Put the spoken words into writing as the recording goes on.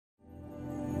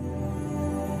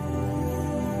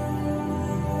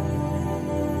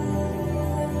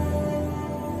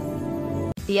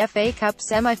The FA Cup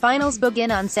semi-finals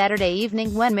begin on Saturday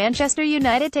evening when Manchester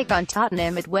United take on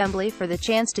Tottenham at Wembley for the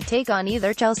chance to take on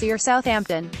either Chelsea or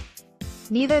Southampton.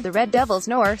 Neither the Red Devils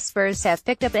nor Spurs have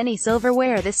picked up any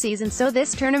silverware this season, so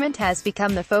this tournament has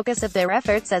become the focus of their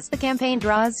efforts as the campaign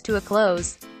draws to a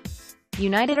close.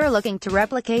 United are looking to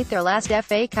replicate their last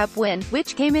FA Cup win,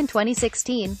 which came in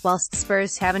 2016, whilst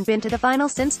Spurs haven't been to the final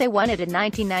since they won it in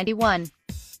 1991.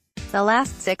 The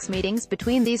last 6 meetings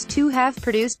between these two have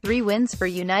produced 3 wins for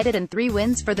United and 3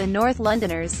 wins for the North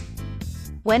Londoners.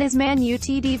 When is Man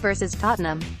Utd vs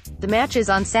Tottenham? The match is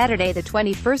on Saturday the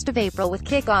 21st of April with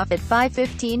kick-off at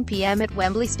 5:15 p.m. at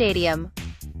Wembley Stadium.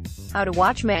 How to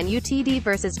watch Man Utd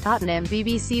vs Tottenham.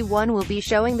 BBC One will be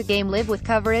showing the game live with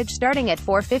coverage starting at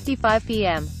 4:55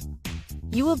 p.m.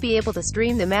 You will be able to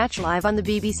stream the match live on the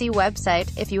BBC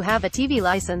website, if you have a TV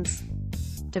license.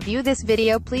 To view this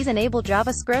video, please enable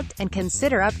JavaScript, and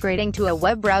consider upgrading to a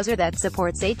web browser that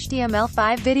supports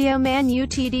HTML5 video. Man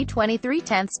Utd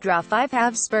 23/10 draw 5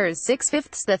 halves Spurs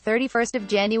 6/5 the 31st of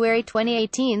January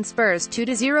 2018 Spurs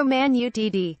 2-0 Man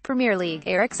Utd Premier League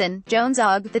Ericsson, Jones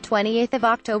Og the 28th of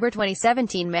October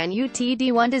 2017 Man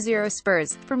Utd 1-0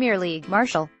 Spurs Premier League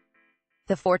Marshall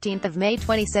the 14th of May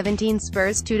 2017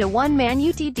 Spurs 2-1 Man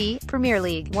Utd Premier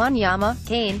League Wanyama,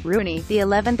 Kane, Rooney the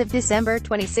 11th of December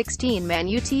 2016 Man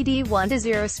Utd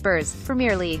 1-0 Spurs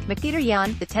Premier League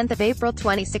Mkhitaryan the 10th of April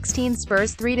 2016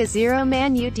 Spurs 3-0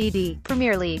 Man Utd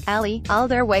Premier League Ali,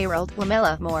 Alderweireld,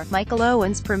 Lamela Moore, Michael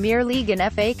Owens Premier League and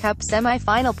FA Cup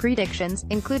semi-final predictions,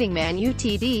 including Man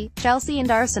Utd, Chelsea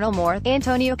and Arsenal. Moore,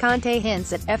 Antonio Conte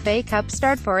hints at FA Cup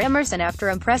start for Emerson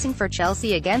after impressing for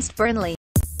Chelsea against Burnley.